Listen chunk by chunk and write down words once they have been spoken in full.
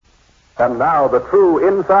And now the true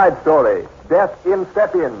inside story, Death in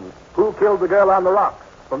Step-Ins. Who Killed the Girl on the Rocks?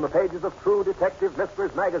 From the pages of True Detective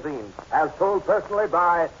Mysteries magazine, as told personally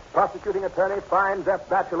by prosecuting attorney Fines F.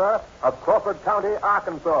 Batchelor of Crawford County,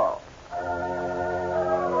 Arkansas.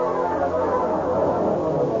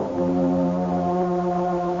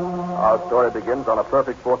 Our story begins on a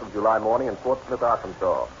perfect 4th of July morning in Fort Smith,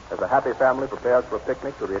 Arkansas, as a happy family prepares for a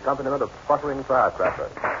picnic to the accompaniment of sputtering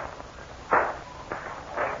firecrackers.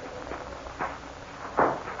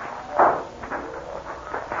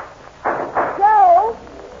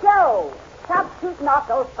 Shooting off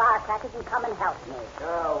those firecrackers and come and help me.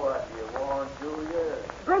 Now what do you want, Julia?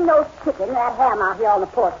 Bring those chicken and that ham out here on the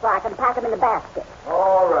porch so I can pack them in the basket.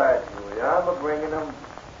 All right, Julia. I'm a-bringing them.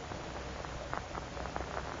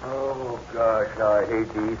 Oh, gosh, I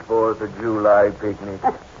hate these 4th of July picnics.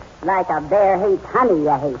 Like a bear hates honey, you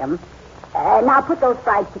hate them. Now put those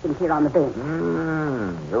fried chickens here on the bench.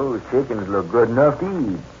 Those chickens look good enough to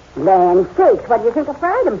eat. Land sakes, what do you think I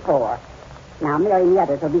fried them for? Now, Mary and the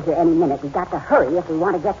others will be here any minute. We've got to hurry if we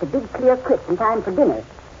want to get the big clear crisp in time for dinner.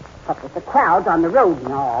 What with the crowds on the road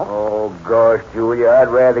and all. Oh, gosh, Julia, I'd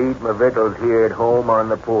rather eat my victuals here at home on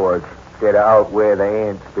the porch instead of out where the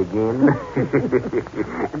ants begin.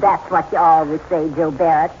 That's what you always say, Joe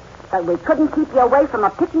Barrett. But we couldn't keep you away from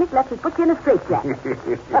a picnic lest we put you in a straitjacket.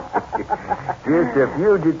 Just a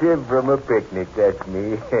fugitive from a picnic, that's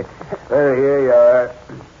me. Well, here you are.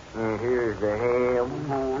 And here's the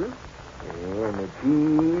ham. And the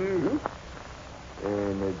cheese,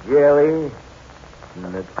 and the jelly,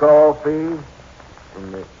 and the coffee,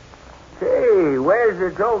 and the... Say, where's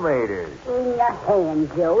the tomatoes? In your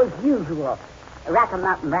hand, Joe, as usual. Wrap 'em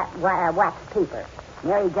up in wax paper.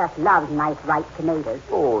 Mary just loves nice ripe tomatoes.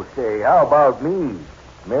 Oh, say, how about me?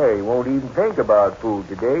 Mary won't even think about food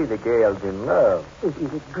today. The gal's in love.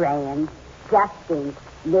 Isn't it grand? Just think,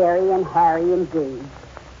 Mary and Harry engaged.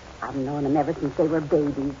 I've known them ever since they were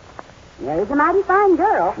babies. Mary's a mighty fine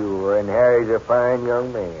girl. Sure, and Harry's a fine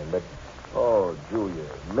young man. But, oh, Julia,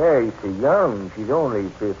 Mary's so young. She's only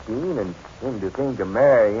 15, and to think of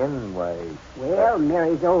marrying, why... Well,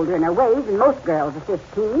 Mary's older in her ways, and most girls are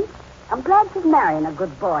 15. I'm glad she's marrying a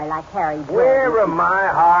good boy like Harry Jordan. Where are my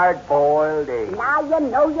hard-boiled eggs? Now you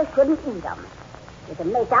know you shouldn't eat them. You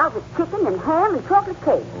can make out with chicken and ham and chocolate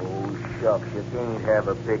cake. Oh, shucks, you can't have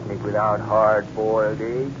a picnic without hard-boiled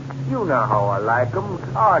eggs. You know how I like them.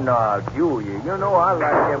 Oh, no, Julia, you know I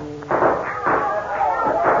like them.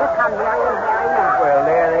 Here come Mary and Harry now. Well,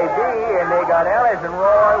 there they be, and they got Alice and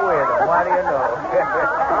Roy with them. What do you know?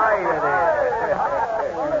 Hiya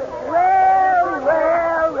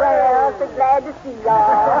Well, so glad to see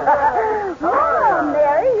y'all. Oh,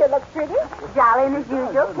 Mary, you look pretty. Jolly as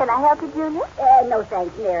usual. Can I help you, Julia? No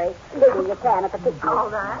thanks, Mary. Leaving your can at the picnic. All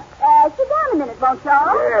right. Sit down a minute, won't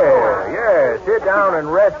y'all? Yeah. Sit down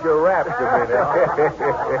and rest your wraps a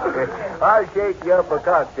minute. I'll shake you up a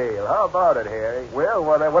cocktail. How about it, Harry? Well,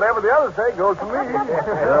 whatever the others say goes for me.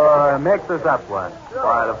 Mix us up one.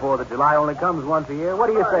 Why, the 4th of July only comes once a year. What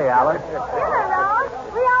do you say, Alice? You know,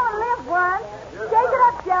 we only live once. Shake it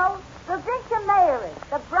up, Joe. The Victor Mary,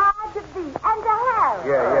 the bride to be, and to Harry.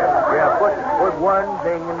 Yeah. Put one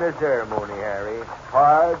thing in the ceremony, Harry.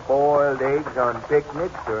 Hard-boiled eggs on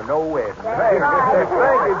picnics or no wedding. Thank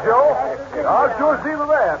you, Joe. I'll sure see to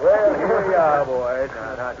that. Well, here you are, boys.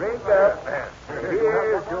 Now drink up.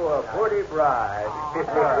 Here's to a pretty bride. I'm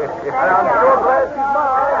sure glad she's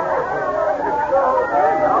mine. All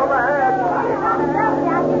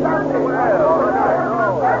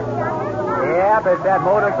Yep, it's that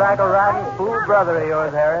motorcycle riding fool brother of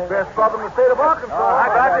yours, Harry. Best brother in the state of Arkansas. I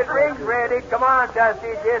got the drinks ready. Come on,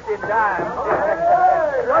 Dusty, just in time.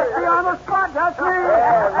 Dusty on the spot, Dusty.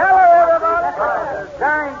 Hello, everybody.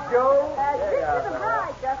 Thanks, Joe. This is the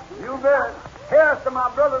bride, Dusty. You bet. Here's to my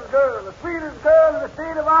brother's girl, the sweetest girl in the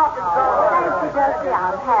state of Arkansas. Thank you, Dusty.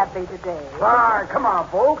 I'm happy today. Fine, come on,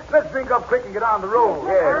 folks. Let's drink up quick and get on the road.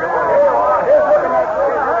 Yeah,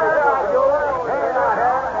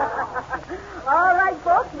 All right,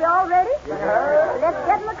 folks, we all ready? Let's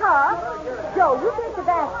get in the car. Joe, you take the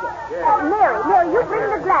basket. Mary, you bring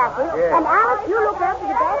the glasses. And Alice, you look after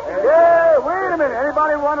the basket. Yeah, wait a minute.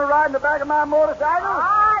 Anybody want to ride in the back of my motorcycle?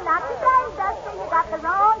 Not today, Dusty. You got the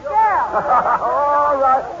wrong girl. All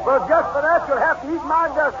right. Well, just for that, you'll have to eat my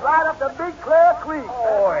dust right up the Big Clear Creek.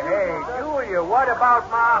 Oh, hey, Julia, what about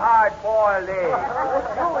my hard-boiled eggs?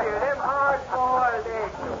 Julia, them hard-boiled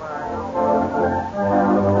eggs.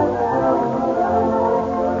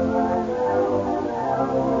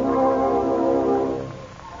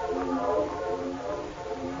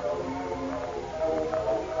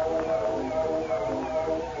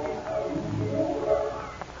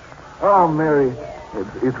 Oh, Mary,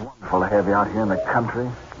 it's wonderful to have you out here in the country,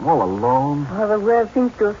 all alone. Well, the world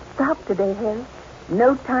seems to have stopped today, Harry.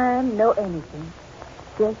 No time, no anything.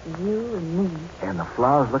 Just you and me. And the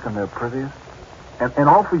flowers looking their prettiest. And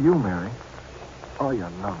all for you, Mary. Oh, you're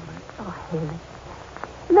lovely. Oh, Harry.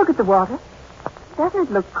 Look at the water. Doesn't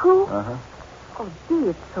it look cool? Uh-huh. Oh, gee,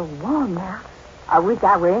 it's so warm now. I wish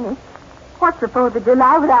I were in it. What's the 4th of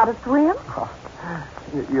July without a swim? Oh,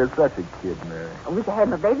 you're such a kid, Mary. I wish I had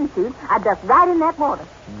my bathing suit. I'd duck right in that water.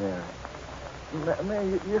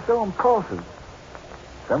 Mary, you're so impulsive.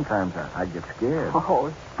 Sometimes I get scared.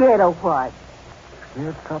 Oh, scared of what?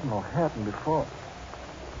 Scared something will happen before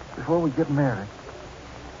we get married.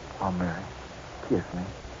 Oh, Mary, kiss me.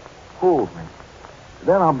 Hold me.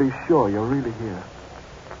 Then I'll be sure you're really here.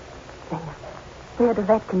 There, does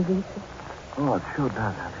that convince you? Oh, it sure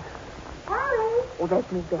does, Alice. Harry! Oh,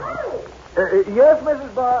 that's me, Barry. Harry! Yes,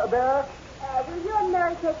 Mrs. Barrett? Will you and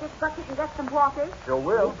Mary take this bucket and get some water? Sure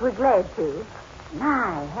will. We're glad to.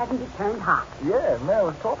 My, hasn't it turned hot? Yeah, Mary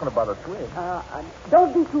was talking about a swim.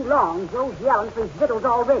 Don't be too long. Joe's yelling for his victuals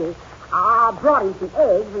already. I brought him some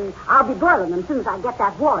eggs, and I'll be boiling them as soon as I get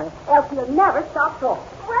that water. Else he'll never stop talking.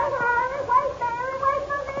 Wait, Harry! Wait, Mary! Wait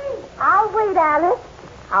for me! I'll wait, Alice.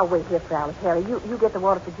 I'll wait here for Alice, Harry. You get the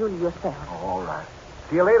water for Julie yourself. Oh, all right.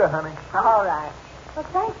 See you later, honey. All right. Well,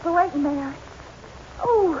 thanks for waiting, Mary.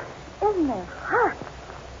 Oh, isn't it hot?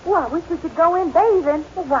 Well, I wish we could go in bathing.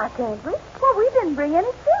 Well, why can't we? Well, we didn't bring any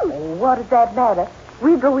shoes. Oh, what does that matter?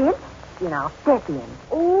 We go in, step in.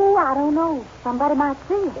 Oh, I don't know. Somebody might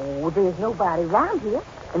see us. Oh, there's nobody around here.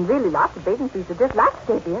 And really, lots of bathing suits are just like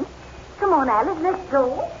step in. Come on, Alice, let's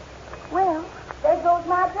go. Well, there goes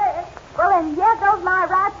my dress. Well, and here goes my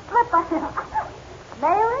right slipper.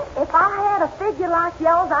 Mary, if I had a figure like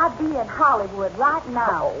yours, I'd be in Hollywood right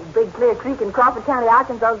now. Oh, Big Clear Creek in Crawford County,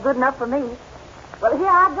 Arkansas is good enough for me. Well, here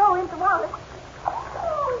I go into water.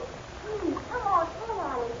 Oh, gee, come on,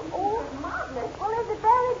 Alice. Oh, it's marvelous. Well, is it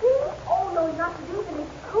very deep? Oh, no, not too deep, and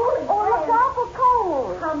it's cool. Oh, it's awful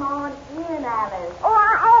cold. Come on in, Alice. Oh,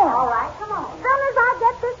 I am. All right, come on. As soon as I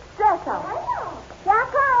get this dress on. Here I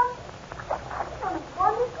come.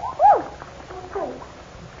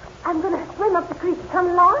 I'm going to swim up the creek.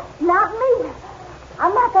 Come along. Not me.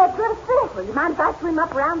 I'm not that good a fish. Well, you mind if I swim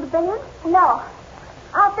up around the bend? No.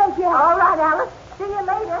 I'll take you. All right, Alice. See you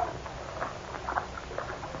later.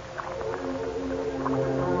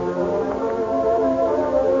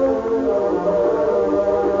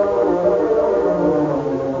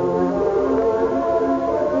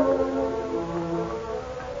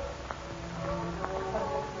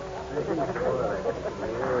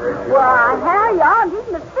 Why, Harry, you aren't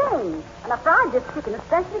eating a thing. And a fried just chicken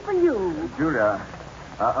especially for you. Julia,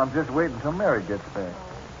 I'm just waiting till Mary gets back.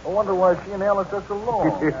 I wonder why she and Alice are so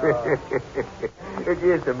long.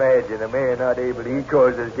 Just imagine a man not able to eat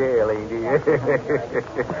cause of jail, ain't he?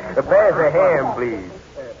 Pass a ham, please.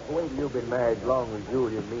 Wait till you've been married as long as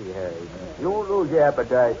Julia and me, Harry. You won't lose your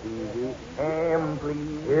appetite easy. Ham,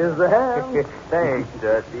 please. Here's the ham. Thanks,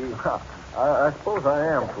 Dusty. I suppose I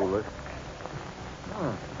am foolish.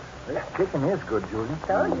 This chicken is good, Julia.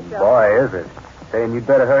 Boy, is it. Saying you'd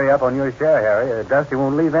better hurry up on your share, Harry. Dusty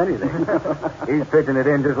won't leave anything. He's pitching it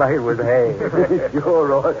in just like it was hay. Sure,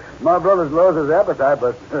 Roy. My brother's lost his appetite,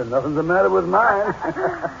 but nothing's the matter with mine.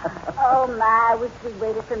 Oh, my, I wish we'd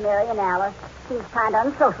waited for Mary and Alice. Seems kind of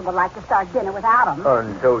unsociable like to start dinner without them.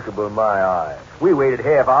 Unsociable in my eye. We waited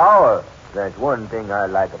half an hour. That's one thing I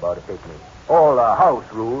like about a picnic. All the house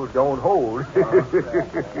rules don't hold.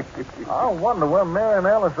 I wonder where Mary and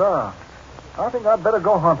Alice are. I think I'd better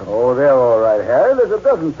go hunting. Oh, they're all right, Harry. There's a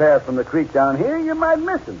dozen paths from the creek down here. You might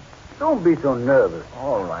miss them. Don't be so nervous.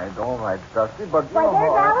 All right, Dusty, but you Why, know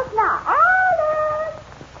there's how... Alice now. Alice!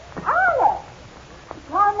 Alice!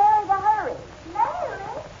 Come on, Mary, to hurry. Mary?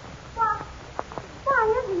 Why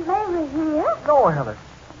isn't Mary here? No, Alice.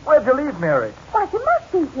 Where'd you leave Mary? Why, she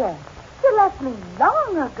must be here. She left me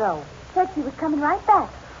long ago. Said she was coming right back.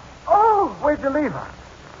 Oh, where'd you leave her?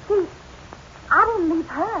 I didn't leave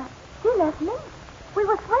her. She left me. We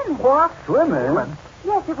were swimming. What? Swimming?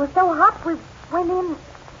 Yes, it was so hot we went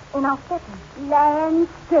in our stepping.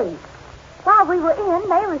 Landscape. While we were in,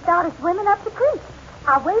 Mary started swimming up the creek.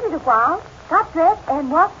 I waited a while, got dressed,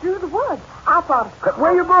 and walked through the woods. I thought,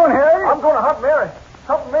 Where you going, Harry? I'm going to hunt Mary.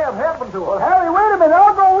 Something may have happened to her. Well, Harry, wait a minute.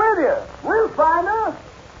 I'll go with you. We'll find her.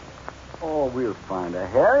 Oh, we'll find her,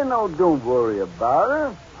 Harry. No, don't worry about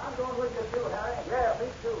her. I'm going with you, too, Harry. Yeah, me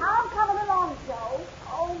too. I'm coming along, Joe.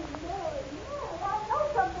 Oh, Mary, I know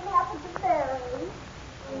something happened to Mary.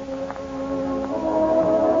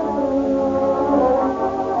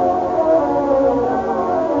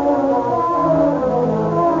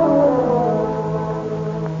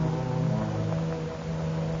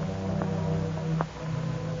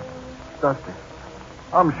 Dusty.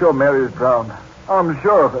 I'm sure Mary is drowned. I'm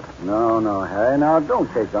sure of it. No, Harry. Now,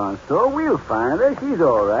 don't take on so. We'll find her. She's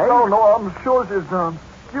all right. No, I'm sure she's drowned.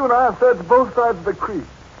 You and I have searched both sides of the creek.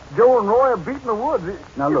 Joe and Roy are beating the woods.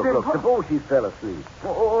 Now, look, suppose she fell asleep.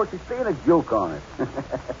 Oh, she's playing a joke on us.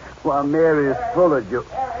 Well, Mary is full of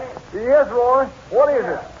jokes. Yes, Roy. What is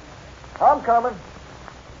it? I'm coming.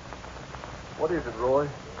 What is it, Roy?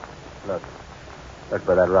 Look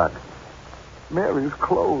by that rock. Mary's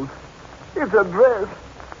clothes. It's a dress.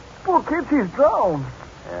 Poor kid, she's drowned.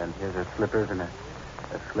 And here's her slippers and a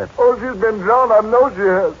slip. Oh, she's been drowned. I know she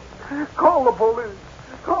has. Call the police.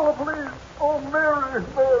 Call the police. Oh, Mary.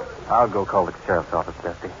 I'll go call the sheriff's office,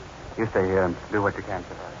 Dusty. You stay here and do what you can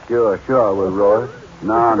for her. Sure, I will, Roy.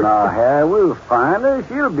 No, Harry, we'll find her.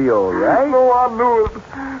 She'll be all right. No, I knew it.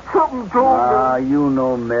 Something told me. You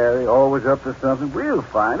know Mary, always up to something. We'll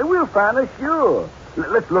find her, sure.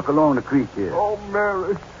 Let's look along the creek here. Oh,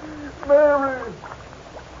 Mary. Mary.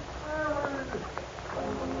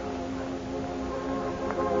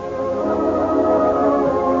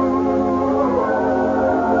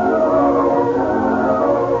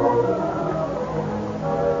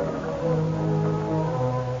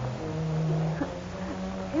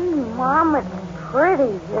 Mom, it's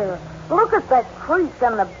pretty here. Look at that creek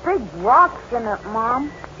and the big rocks in it,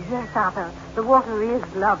 Mom. Yes, Arthur. The water is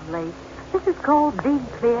lovely. This is called Big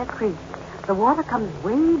Clear Creek. The water comes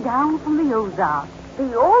way down from the Ozarks.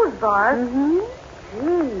 The Ozarks?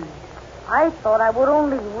 Mm-hmm. Gee, I thought I would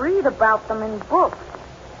only read about them in books.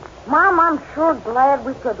 Mom, I'm sure glad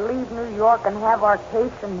we could leave New York and have our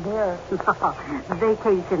vacation here.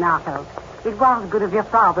 Vacation, Arthur. It was good of your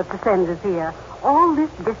father to send us here. All this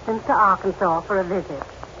distance to Arkansas for a visit.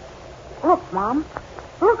 Look, Mom.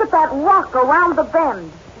 Look at that rock around the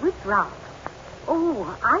bend. Which rock?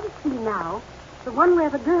 Oh, I see now. The one where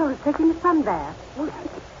the girl is taking a sunbath. Well,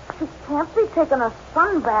 she can't be taking a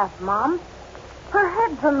sunbath, Mom. Her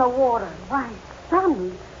head's in the water. Why,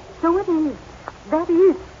 son, so it is. That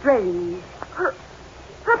is strange. Her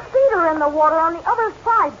feet are in the water on the other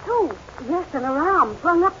side, too. Yes, and her arms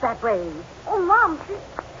flung up that way. Oh, Mom, she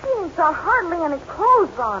ain't got hardly any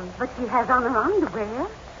clothes on. But she has on her underwear.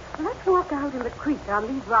 Let's walk out in the creek on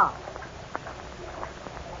these rocks.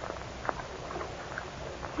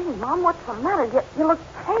 Gee, Mom, what's the matter? You look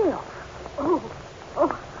pale. Oh,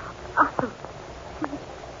 Arthur.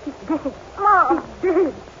 She's dead. Mom. She's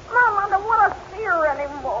dead. Mom, I don't want to see her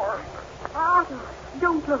anymore. Arthur,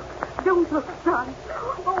 don't look, son.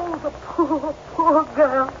 Oh, the poor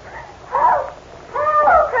girl. Help!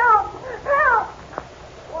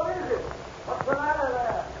 What is it? What's the matter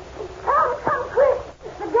there? Come quick.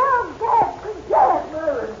 The girl's dead. She's dead.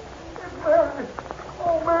 Mary. It's Mary.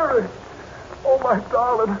 Oh, Mary. Oh, my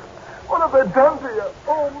darling. What have they done to you?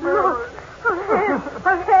 Oh, Mary.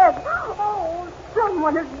 Her head. Oh,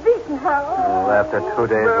 someone has beaten her. Oh, after 2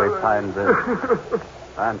 days we find this.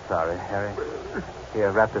 I'm sorry, Harry.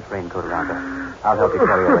 Here, wrap this raincoat around her. I'll help you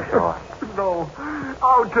carry her ashore. No,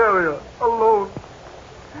 I'll carry her alone.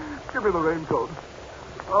 Give me the raincoat.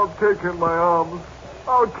 I'll take her in my arms.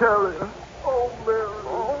 I'll carry her. Oh, Mary.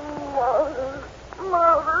 Oh,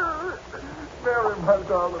 Mary. Mary, my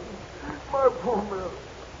darling. My poor Mary.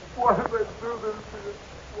 Why did they do this to you?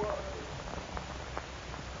 Why?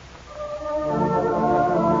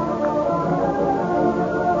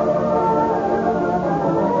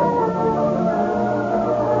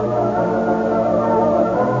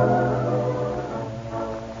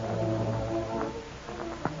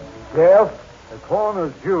 Sheriff, the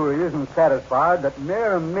coroner's jury isn't satisfied that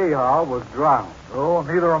Mary Mayhaw was drowned. Oh,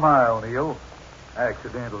 neither am I, O'Neill.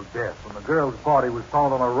 Accidental death when the girl's body was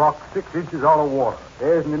found on a rock 6 inches out of water.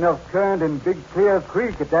 There isn't enough current in Big Clear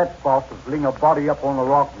Creek at that spot to fling a body up on a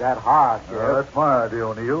rock that high, Sheriff. That's my idea,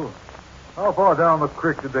 O'Neill. How far down the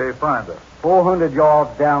creek did they find her? 400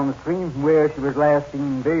 yards downstream from where she was last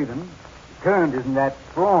seen bathing. The current isn't that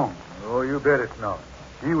strong. Oh, you bet it's not.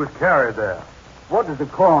 She was carried there. What does the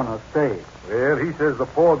coroner say? Well, he says the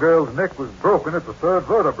poor girl's neck was broken at the third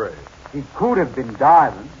vertebrae. She could have been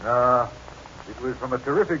diving. It was from a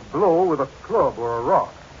terrific blow with a club or a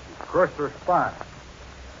rock. It crushed her spine.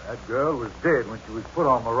 That girl was dead when she was put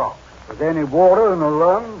on the rock. Was any water in her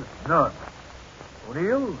lungs? None.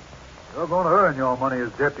 O'Neill, you're going to earn your money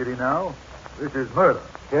as deputy now. This is murder.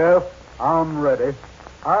 Sheriff, I'm ready.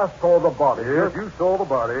 I saw the body. Yes, you saw the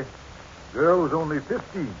body. Girl was only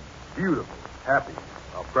 15. Beautiful, happy,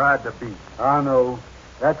 a bride to be. I know.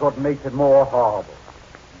 That's what makes it more horrible.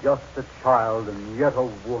 Just a child and yet a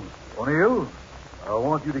woman. O'Neill, I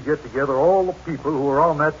want you to get together all the people who were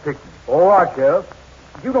on that picnic. All right, Sheriff.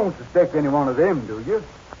 You don't suspect any one of them, do you?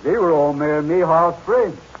 They were all Mary Mayhaw's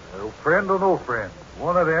friends. Friend or no friend,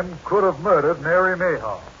 one of them could have murdered Mary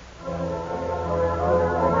Mayhaw.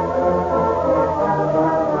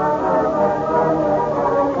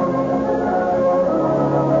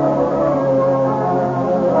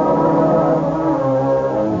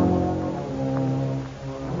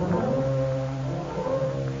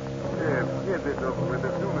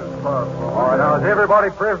 All right, now, is everybody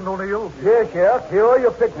present, O'Neill? Yes, Sheriff. Here are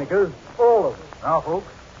your picnickers. All of them. Now, folks,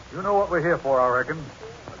 you know what we're here for, I reckon.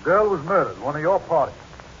 A girl was murdered, one of your party.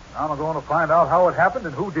 Now I'm going to find out how it happened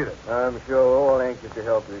and who did it. I'm sure we're all anxious to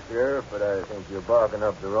help you, Sheriff, but I think you're barking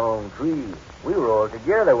up the wrong tree. We were all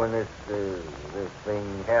together when this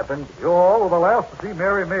thing happened. You all were the last to see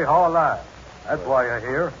Mary Mayhaw alive. That's why you're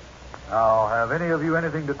here. Now, have any of you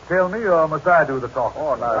anything to tell me, or must I do the talking?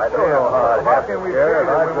 Oh, no, I don't know how can we Sheriff,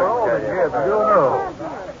 tell you? I We were all couldn't tell you. together. You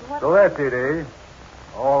know. So that's it, eh?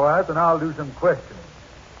 All right, then I'll do some questioning.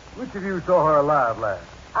 Which of you saw her alive last?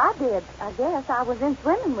 I did. I guess I was in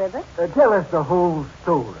swimming with her. Tell us the whole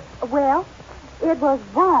story. Well, it was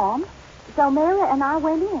warm, so Mary and I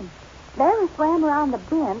went in. Mary swam around the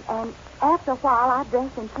bend, and after a while I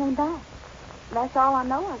dressed and came back. That's all I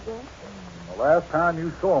know, I guess. The last time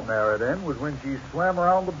you saw Mary, then, was when she swam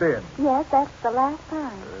around the bend. Yes, that's the last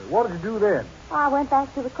time. What did you do then? I went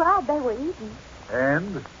back to the crowd. They were eating.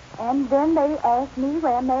 And? And then they asked me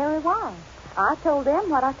where Mary was. I told them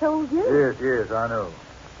what I told you. Yes, I know.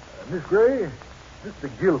 Miss Gray, Mr.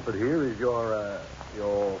 Guilford here is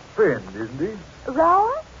your friend, isn't he?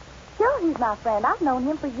 Roy? Sure, he's my friend. I've known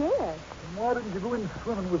him for years. And why didn't you go in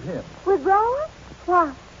swimming with him? With Roy?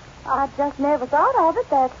 Why, I just never thought of it.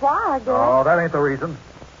 That's why, I guess. Oh, that ain't the reason.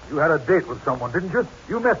 You had a date with someone, didn't you?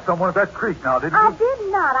 You met someone at that creek now, didn't you? I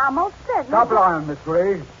did not. I most certainly Stop did. lying, Miss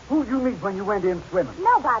Gray. Who'd you meet when you went in swimming?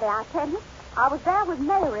 Nobody, I tell you. I was there with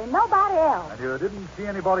Mary, nobody else. And you didn't see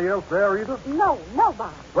anybody else there either? No,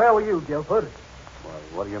 nobody. Where were you, Guilford? Well,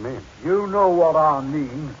 what do you mean? You know what I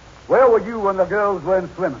mean. Where were you when the girls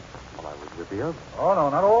went swimming? Well, I was with the others. Oh, no,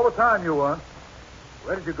 not all the time you weren't.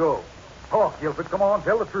 Where did you go? Talk, Guilford. Come on,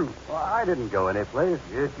 tell the truth. Well, I didn't go anyplace.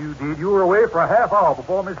 Yes, you did. You were away for a half hour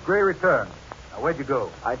before Miss Gray returned. Now, where'd you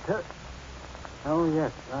go? Oh,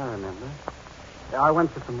 yes, I remember. I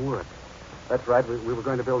went for some wood. That's right. We were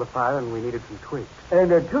going to build a fire, and we needed some twigs.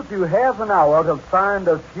 And it took you half an hour to find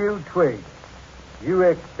a few twigs. You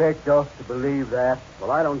expect us to believe that?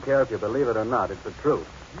 Well, I don't care if you believe it or not. It's the truth.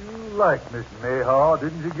 You liked Miss Mayhaw,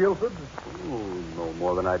 didn't you, Guilford? Ooh, no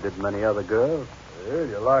more than I did many other girls. Well,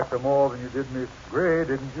 you liked her more than you did Miss Gray,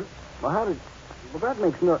 didn't you? Well, that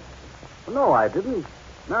makes no... No, I didn't.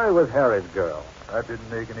 Mary was Harry's girl. That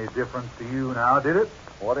didn't make any difference to you now, did it?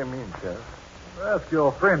 What do you mean, Sheriff? Ask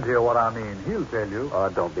your friend here what I mean. He'll tell you. Oh,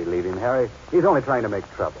 don't believe him, Harry. He's only trying to make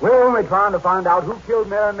trouble. We're only trying to find out who killed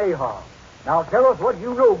Mary Mayhaw. Now tell us what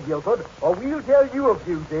you know, Guilford, or we'll tell you a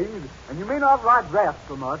few things, and you may not like drafts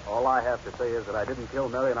so much. All I have to say is that I didn't kill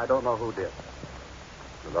Mary, and I don't know who did.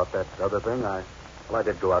 About that other thing, I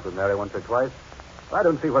did go out with Mary once or twice. I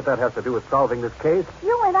don't see what that has to do with solving this case.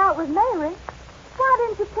 You went out with Mary. Why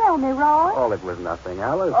didn't you tell me, Roy? Oh, it was nothing,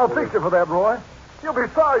 Alice. I'll fix you for that, Roy. You'll be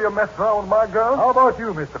sorry you messed around with my girl. How about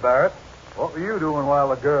you, Mr. Barrett? What were you doing while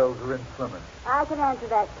the girls were in swimming? I can answer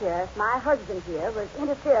that, Sheriff. My husband here was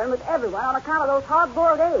interfering with everyone on account of those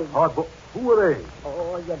hard-boiled eggs. Who were they?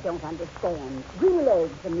 Oh, you don't understand. Green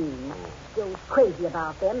eggs, I mean. Joe's crazy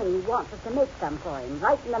about them, and he wants us to make some for him,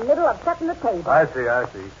 right in the middle of setting the table. I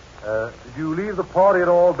see. Did you leave the party at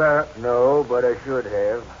all, Barrett? No, but I should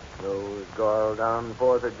have. Those gall down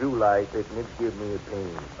 4th of July picnics give me a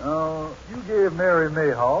pain. Oh, you gave Mary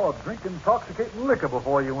Mayhaw a drink intoxicating liquor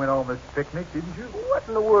before you went on this picnic, didn't you? What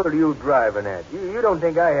in the world are you driving at? You don't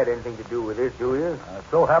think I had anything to do with this, do you? It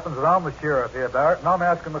so happens that I'm the sheriff here, Barrett, and I'm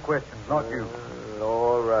asking the questions, not you.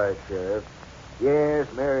 All right, Sheriff.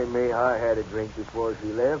 Yes, Mary Mayhaw had a drink before she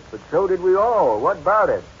left, but so did we all. What about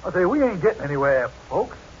it? I say, we ain't getting anywhere,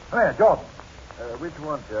 folks. Come here, Jordan. Which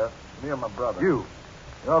one, Sheriff? Me or my brother? You.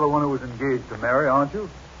 You're the one who was engaged to Mary, aren't you?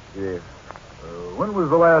 Yes. When was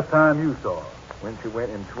the last time you saw her? When she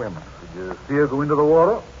went in swimming. Did you see her go into the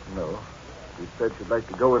water? No. She said she'd like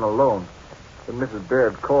to go in alone. Then Mrs.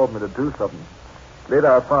 Baird called me to do something.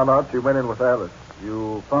 Later I found out she went in with Alice.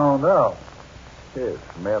 You found out? Yes,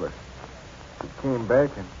 from Alice. She came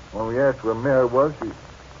back, and when we asked where Mary was,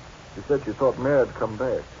 she said she thought Mary had come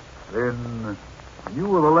back. Then you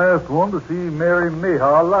were the last one to see Mary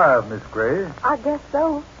Mayhaw alive, Miss Gray. I guess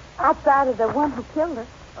so. Outside of the one who killed her.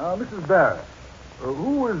 Mrs. Barrett,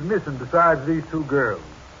 who was missing besides these two girls?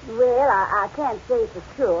 Well, I can't say for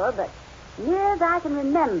sure, but near as I can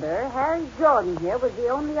remember, Harry Jordan here was the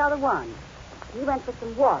only other one. He went for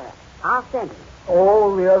some water. I'll send him.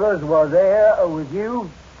 All the others were there with you?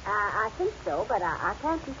 I think so, but I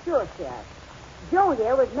can't be sure, Sheriff. Joe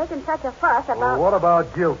here was making such a fuss about... Well, what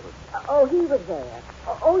about Gilford? Oh, he was there.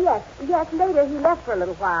 Oh, yes. Yes, later he left for a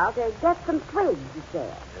little while to get some twigs, he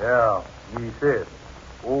said. Yeah, he said.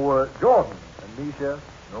 Oh, Jordan. And me, Sheriff?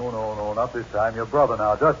 No, not this time. Your brother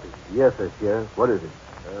now, Dusty. Yes, sir, Sheriff. What is it?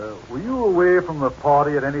 Were you away from the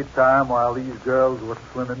party at any time while these girls were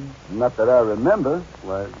swimming? Not that I remember.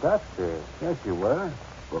 Why, that's it. Yes, you were.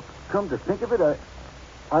 Well, come to think of it,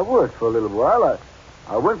 I worked for a little while.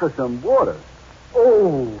 I went for some water.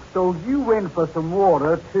 Oh, so you went for some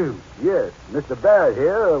water, too? Yes. Mr. Barrett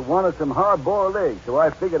here wanted some hard-boiled eggs, so I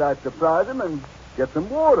figured I'd surprise him and get some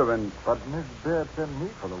water. But Miss Barrett sent me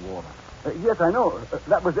for the water. Yes, I know.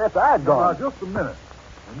 That was after I'd gone. Now, just a minute.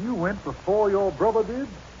 When you went before your brother did?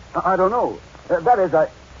 I don't know. That is,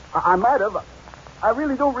 I might have. I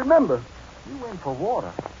really don't remember. You went for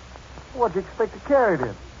water. What'd you expect to carry it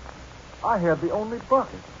in? I had the only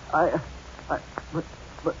bucket.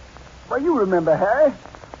 But you remember, Harry.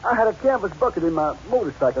 I had a canvas bucket in my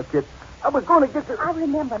motorcycle kit. I was going to get the... I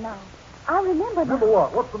remember now. Remember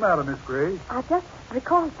what? What's the matter, Miss Gray? I just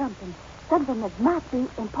recalled something. Something that might be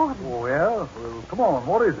important. Oh, yeah? Well, come on.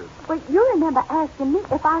 What is it? Well, you remember asking me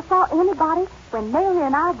if I saw anybody when Mary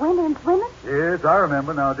and I went in swimming? Yes, I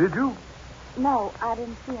remember. Now, did you? No, I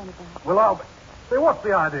didn't see anybody. Well, say, what's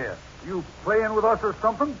the idea? You playing with us or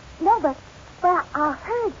something? No, but I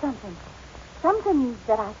heard something. Something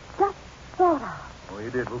that I just thought of. Oh, you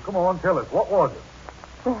did. Well, come on, tell us. What was it?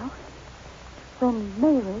 Well, when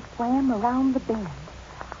Mary swam around the bend,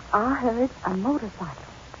 I heard a motorcycle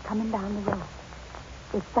coming down the road.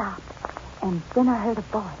 It stopped, and then I heard a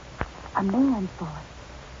voice, a man's voice,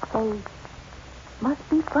 say, must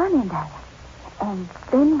be funny, Dad. And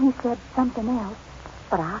then he said something else,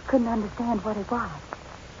 but I couldn't understand what it was.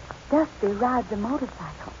 Dusty rides a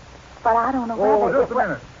motorcycle, but I don't know whether... Oh, just a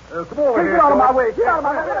minute. Come over here. Get out of my way. Get out of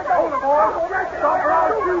my way. Hold it, boy. Stop or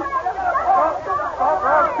I'll shoot. Stop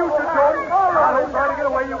or I'll shoot you, Jordan. I don't try to get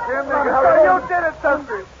away. You can. You did it,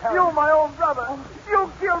 Dusty. You're my own brother.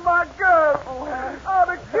 You killed my girl. I'd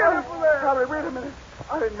have killed you for that. Harry, wait a minute.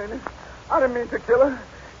 I didn't mean to kill her.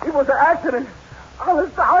 It was an accident.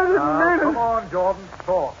 Honest, I didn't mean it. Come on, Jordan.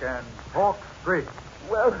 Talk, and talk straight.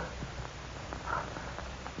 Well,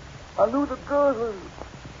 I knew the girls were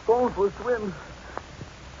going for a swim.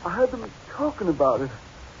 I heard them talking about it.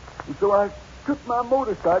 And so I took my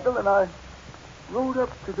motorcycle and I rode up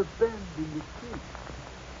to the bend in the creek.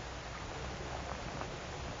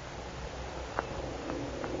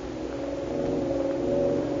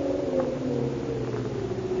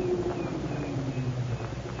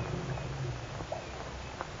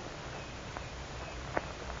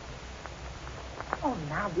 Oh,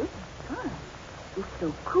 now this is fun. It's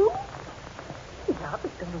so cool. Gee, I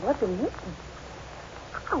was going to up and listen.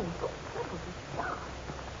 Oh, so simple to stop.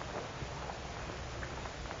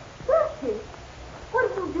 Dusty, what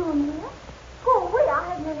are you doing here? Go away. I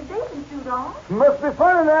haven't any bathing suit on. Must be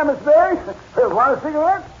funny now, Miss Mary. Want a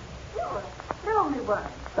cigarette? Sure. Throw me one.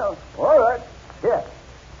 Oh, all right. Here.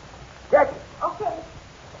 Catch it. Okay.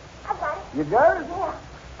 I got it. You got it? Yeah.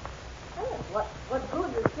 Hey, what good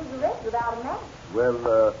is a cigarette without a match?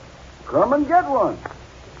 Well, come and get one.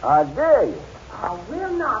 I dare you. I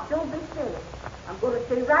will not. Don't be silly. I'm going to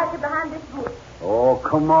stay right here behind this bush. Oh,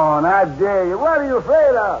 come on. I dare you. What are you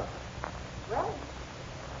afraid of? Well,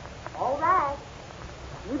 all right.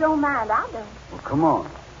 You don't mind, I don't. Well, come on.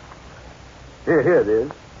 Here it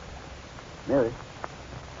is. Mary,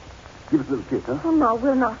 give us a little kiss, huh? Oh, no,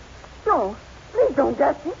 we'll not. Don't. Please don't,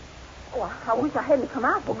 Dusty. Oh, I wish I hadn't come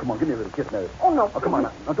out Oh, here. come on. Give me a little kiss, Mary. Oh, no, Oh, come on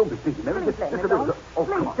please. now. Now, don't be stinky, Mary. Please let me a little. don't. Oh,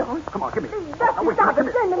 Please come on. don't. Come on, give me. Please, Now, Dusty, wait, stop give it.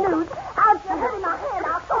 me. Send the news. I'll just hurt my hand.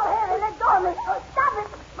 I'll go ahead and let go of me. Stop it.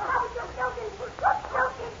 Stop it. You're joking. You're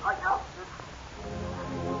joking. Oh, no.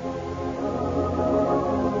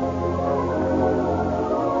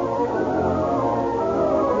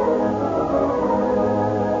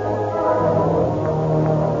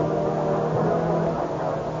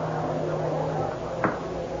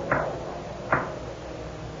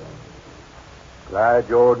 Clyde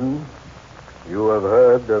Jordan, you have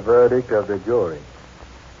heard the verdict of the jury.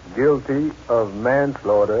 Guilty of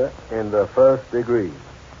manslaughter in the first degree.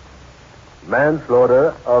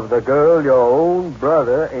 Manslaughter of the girl your own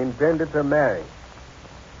brother intended to marry.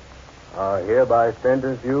 I hereby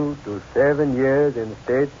sentence you to 7 years in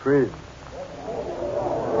state prison.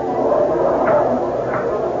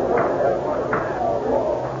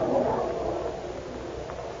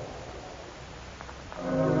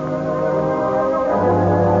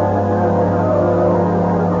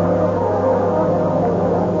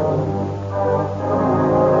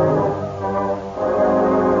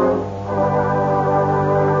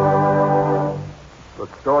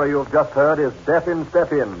 you've just heard is Death in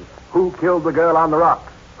Step-In, Who Killed the Girl on the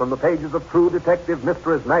Rocks, from the pages of True Detective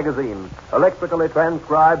Mysteries magazine, electrically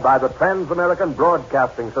transcribed by the Trans-American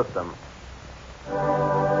Broadcasting System.